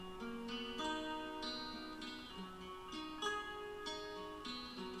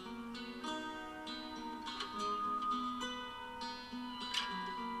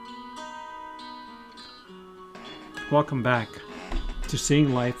Welcome back to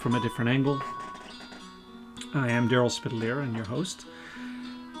Seeing Life from a Different Angle. I am Daryl Spitalier and your host.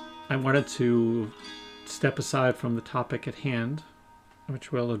 I wanted to step aside from the topic at hand,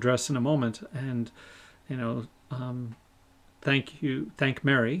 which we'll address in a moment, and thank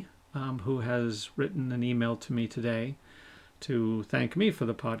Mary, who has written an email to me today to thank me for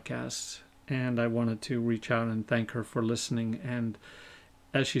the podcast. And I wanted to reach out and thank her for listening. And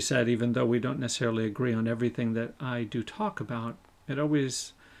as she said, even though we don't necessarily agree on everything that I do talk about, it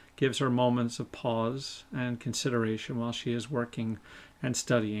always gives her moments of pause and consideration while she is working and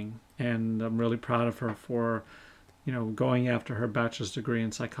studying. And I'm really proud of her for, going after her bachelor's degree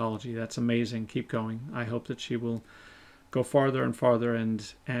in psychology. That's amazing. Keep going. I hope that she will go farther and farther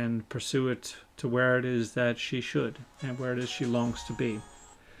and pursue it to where it is that she should and where it is she longs to be.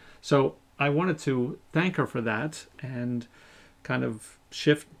 So I wanted to thank her for that and kind of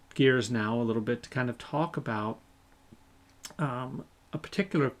shift gears now a little bit to kind of talk about a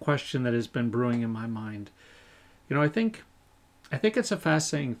particular question that has been brewing in my mind. I think it's a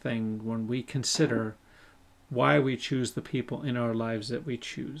fascinating thing when we consider why we choose the people in our lives that we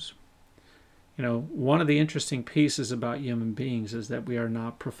choose. One of the interesting pieces about human beings is that we are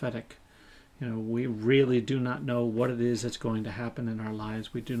not prophetic. We really do not know what it is that's going to happen in our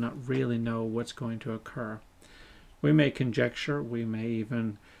lives. We do not really know what's going to occur. We may conjecture, we may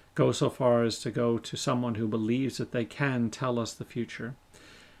even go so far as to go to someone who believes that they can tell us the future.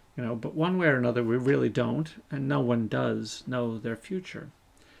 But one way or another, we really don't, and no one does know their future.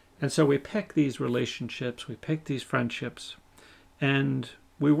 And so we pick these relationships, we pick these friendships, and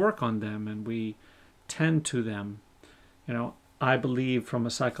we work on them and we tend to them. I believe from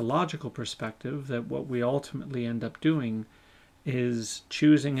a psychological perspective that what we ultimately end up doing is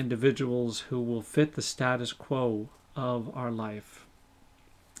choosing individuals who will fit the status quo of our life.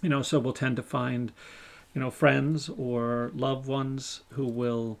 So we'll tend to find, friends or loved ones who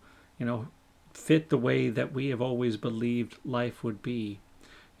will, fit the way that we have always believed life would be.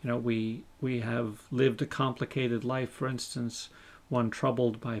 We have lived a complicated life, for instance, one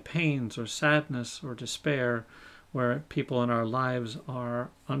troubled by pains or sadness or despair, where people in our lives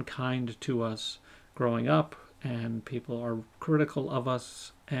are unkind to us growing up, and people are critical of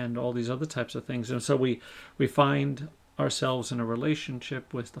us and all these other types of things. And so we find ourselves in a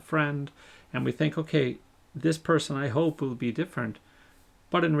relationship with a friend, and we think, okay, this person I hope will be different.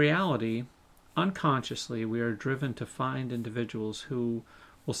 But in reality, unconsciously, we are driven to find individuals who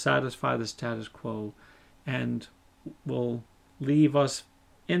will satisfy the status quo and will leave us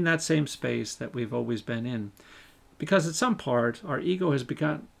in that same space that we've always been in. Because at some part, our ego has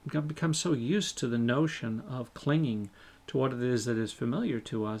become so used to the notion of clinging to what it is that is familiar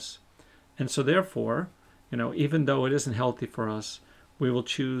to us. And so therefore, even though it isn't healthy for us, we will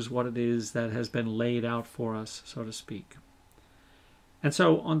choose what it is that has been laid out for us, so to speak. And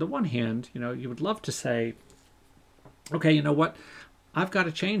so on the one hand, you would love to say, okay, you know what? I've got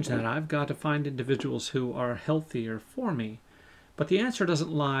to change that. I've got to find individuals who are healthier for me. But the answer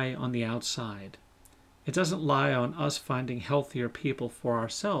doesn't lie on the outside. It doesn't lie on us finding healthier people for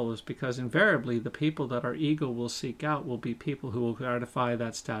ourselves, because invariably the people that our ego will seek out will be people who will gratify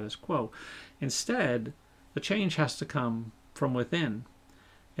that status quo. Instead, the change has to come from within.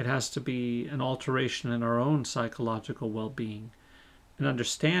 It has to be an alteration in our own psychological well-being, an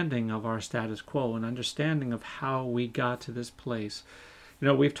understanding of our status quo, an understanding of how we got to this place.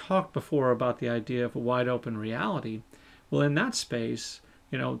 We've talked before about the idea of a wide open reality. Well, in that space,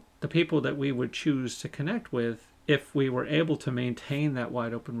 the people that we would choose to connect with, if we were able to maintain that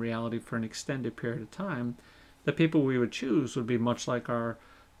wide open reality for an extended period of time, the people we would choose would be much like our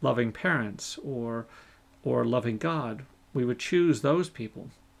loving parents or loving God. We would choose those people.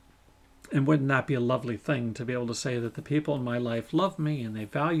 And wouldn't that be a lovely thing to be able to say that the people in my life love me and they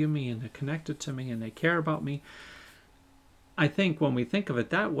value me and they're connected to me and they care about me? I think when we think of it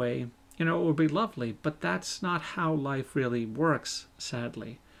that way, it would be lovely, but that's not how life really works,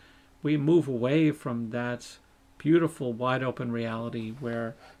 sadly. We move away from that beautiful, wide open reality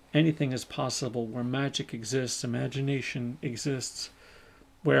where anything is possible, where magic exists, imagination exists,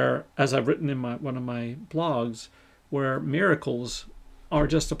 where, as I've written in one of my blogs, where miracles are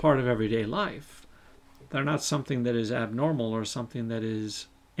just a part of everyday life. They're not something that is abnormal or something that is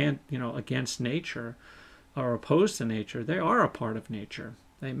against nature or opposed to nature. They are a part of nature.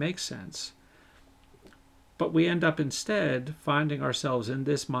 They make sense. But we end up instead finding ourselves in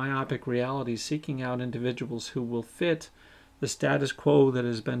this myopic reality, seeking out individuals who will fit the status quo that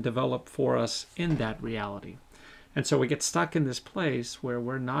has been developed for us in that reality. And so we get stuck in this place where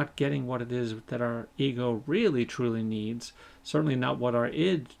we're not getting what it is that our ego really truly needs, certainly not what our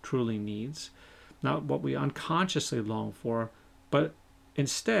id truly needs. not what we unconsciously long for, but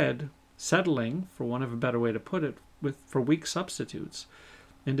instead settling, for want of a better way to put it, for weak substitutes,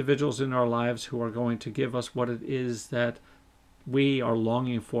 individuals in our lives who are going to give us what it is that we are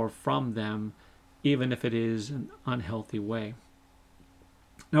longing for from them, even if it is an unhealthy way.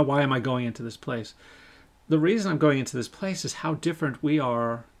 Now, why am I going into this place? The reason I'm going into this place is how different we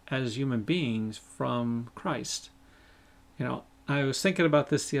are as human beings from Christ. I was thinking about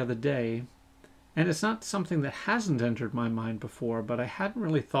this the other day, and it's not something that hasn't entered my mind before, but I hadn't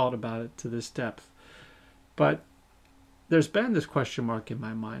really thought about it to this depth. But there's been this question mark in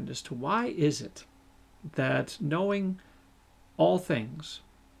my mind as to why is it that knowing all things,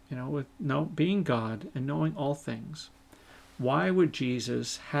 being God and knowing all things, why would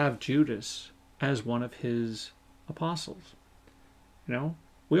Jesus have Judas as one of his apostles?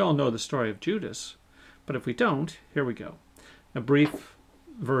 We all know the story of Judas, but if we don't, here we go. A brief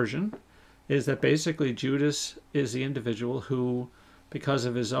version is that basically Judas is the individual who, because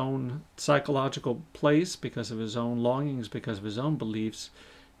of his own psychological place, because of his own longings, because of his own beliefs,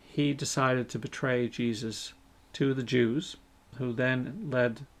 he decided to betray Jesus to the Jews, who then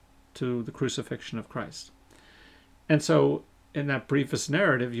led to the crucifixion of Christ. And so in that briefest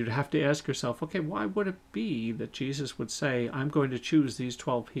narrative, you'd have to ask yourself, okay, why would it be that Jesus would say, I'm going to choose these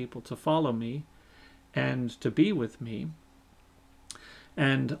 12 people to follow me and to be with me,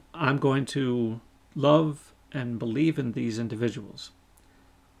 and I'm going to love and believe in these individuals?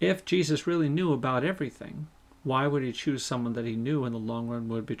 If Jesus really knew about everything, why would he choose someone that he knew in the long run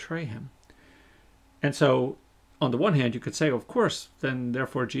would betray him? And so, on the one hand, you could say, of course, then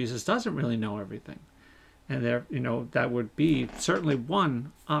therefore Jesus doesn't really know everything. And there, that would be certainly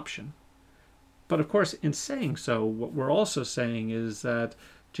one option. But of course, in saying so, what we're also saying is that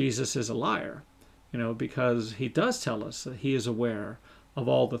Jesus is a liar, because he does tell us that he is aware of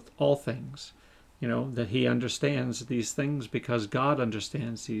all things, that he understands these things because God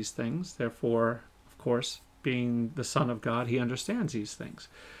understands these things. Therefore, of course, being the Son of God, he understands these things.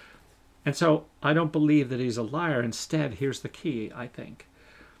 And so I don't believe that he's a liar. Instead, here's the key, I think,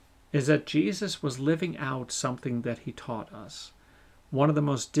 is that Jesus was living out something that he taught us. One of the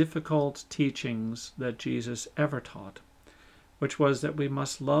most difficult teachings that Jesus ever taught, which was that we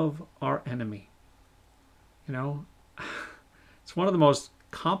must love our enemy. It's one of the most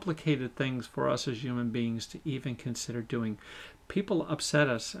complicated things for us as human beings to even consider doing. People upset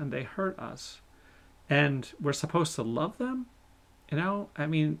us and they hurt us, and we're supposed to love them?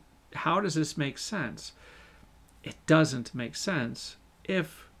 How does this make sense? It doesn't make sense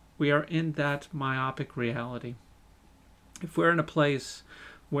if we are in that myopic reality. If we're in a place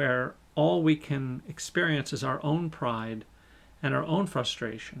where all we can experience is our own pride and our own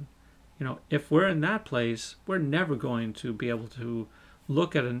frustration, if we're in that place, we're never going to be able to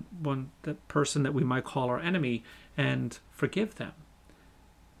look at the person that we might call our enemy and forgive them.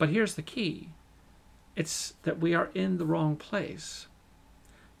 But here's the key. It's that we are in the wrong place.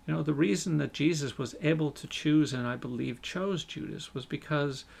 The reason that Jesus was able to choose, and I believe chose Judas, was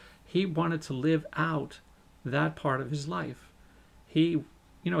because he wanted to live out that part of his life. He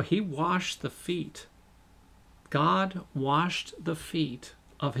washed the feet. God washed the feet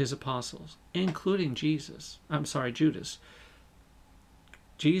of his apostles, including Judas.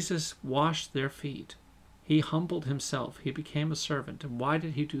 Jesus washed their feet. He humbled himself. He became a servant. And why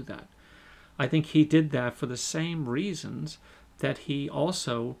did he do that? I think he did that for the same reasons that he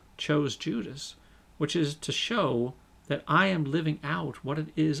also chose Judas, which is to show that I am living out what it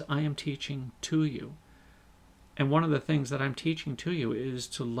is I am teaching to you. And one of the things that I'm teaching to you is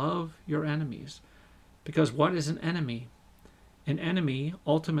to love your enemies. Because what is an enemy? An enemy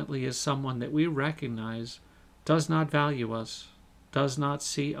ultimately is someone that we recognize does not value us, does not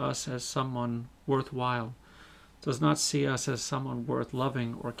see us as someone worthwhile, does not see us as someone worth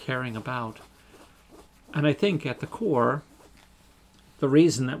loving or caring about. And I think at the core, the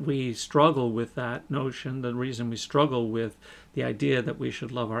reason that we struggle with that notion, the reason we struggle with the idea that we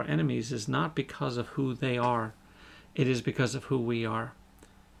should love our enemies is not because of who they are. It is because of who we are.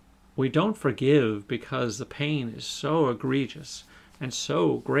 We don't forgive because the pain is so egregious and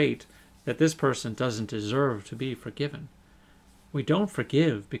so great that this person doesn't deserve to be forgiven. We don't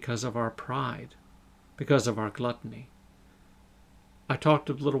forgive because of our pride, because of our gluttony. I talked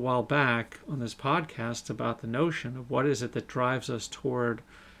a little while back on this podcast about the notion of what is it that drives us toward,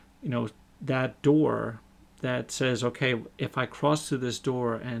 that door that says, okay, if I cross through this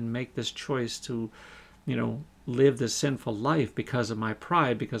door and make this choice to, live this sinful life because of my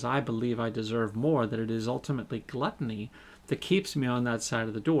pride, because I believe I deserve more, that it is ultimately gluttony that keeps me on that side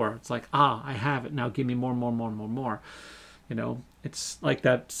of the door. It's like, I have it, now give me more. It's like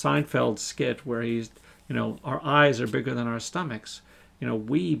that Seinfeld skit where our eyes are bigger than our stomachs.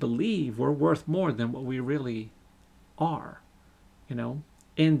 We believe we're worth more than what we really are.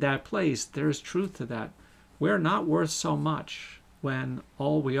 In that place, there's truth to that. We're not worth so much when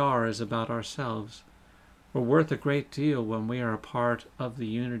all we are is about ourselves. We're worth a great deal when we are a part of the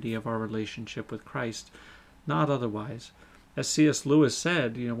unity of our relationship with Christ, not otherwise. As C.S. Lewis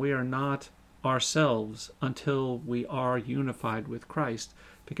said, we are not ourselves until we are unified with Christ,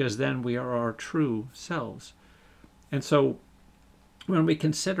 because then we are our true selves. And so when we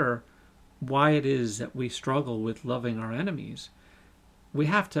consider why it is that we struggle with loving our enemies, we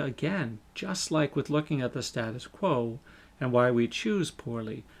have to, again, just like with looking at the status quo and why we choose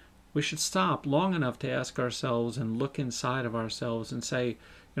poorly, we should stop long enough to ask ourselves and look inside of ourselves and say,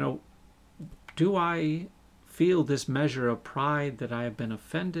 do I feel this measure of pride that I have been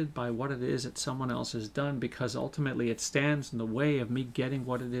offended by what it is that someone else has done, because ultimately it stands in the way of me getting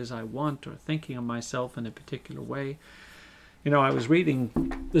what it is I want, or thinking of myself in a particular way? I was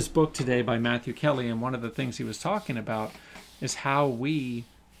reading this book today by Matthew Kelly, and one of the things he was talking about is how we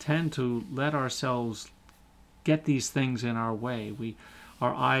tend to let ourselves get these things in our way.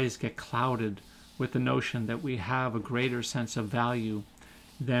 Our eyes get clouded with the notion that we have a greater sense of value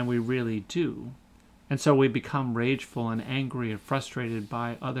than we really do. And so we become rageful and angry and frustrated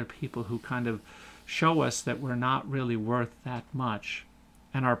by other people who kind of show us that we're not really worth that much.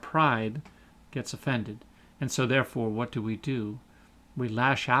 And our pride gets offended. And so therefore, what do? We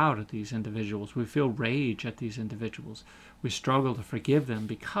lash out at these individuals. We feel rage at these individuals. We struggle to forgive them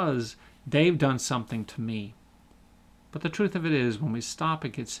because they've done something to me. But the truth of it is, when we stop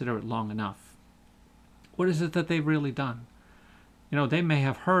and consider it long enough, what is it that they've really done? They may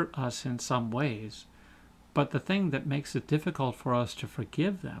have hurt us in some ways, but the thing that makes it difficult for us to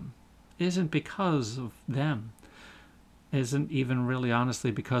forgive them isn't because of them, isn't even really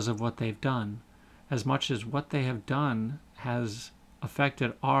honestly because of what they've done, as much as what they have done has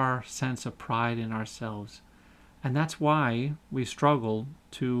affected our sense of pride in ourselves. And that's why we struggle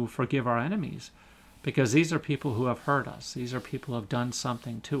to forgive our enemies, because these are people who have hurt us. These are people who have done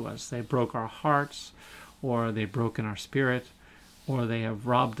something to us. They broke our hearts, or they've broken our spirit, or they have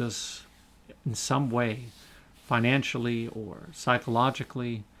robbed us in some way, financially or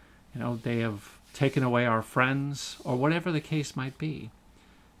psychologically. They have taken away our friends, or whatever the case might be.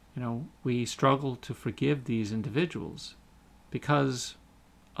 We struggle to forgive these individuals because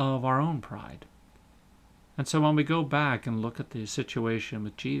of our own pride. And so when we go back and look at the situation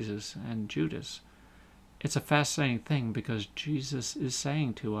with Jesus and Judas, it's a fascinating thing, because Jesus is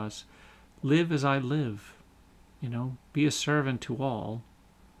saying to us, live as I live. Be a servant to all.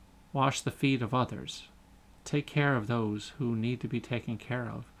 Wash the feet of others. Take care of those who need to be taken care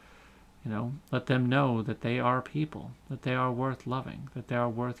of. Let them know that they are people, that they are worth loving, that they are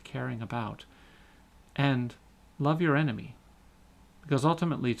worth caring about. And love your enemy. Because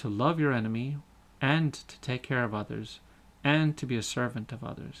ultimately, to love your enemy and to take care of others and to be a servant of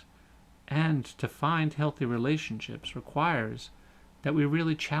others and to find healthy relationships requires that we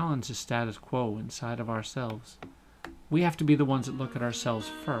really challenge the status quo inside of ourselves. We have to be the ones that look at ourselves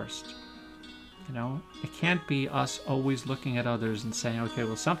first. It can't be us always looking at others and saying, okay,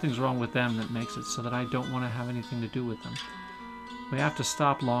 well, something's wrong with them that makes it so that I don't want to have anything to do with them. We have to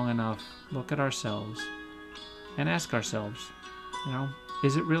stop long enough, look at ourselves, and ask ourselves,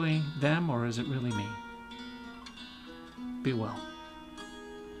 is it really them or is it really me? Be well.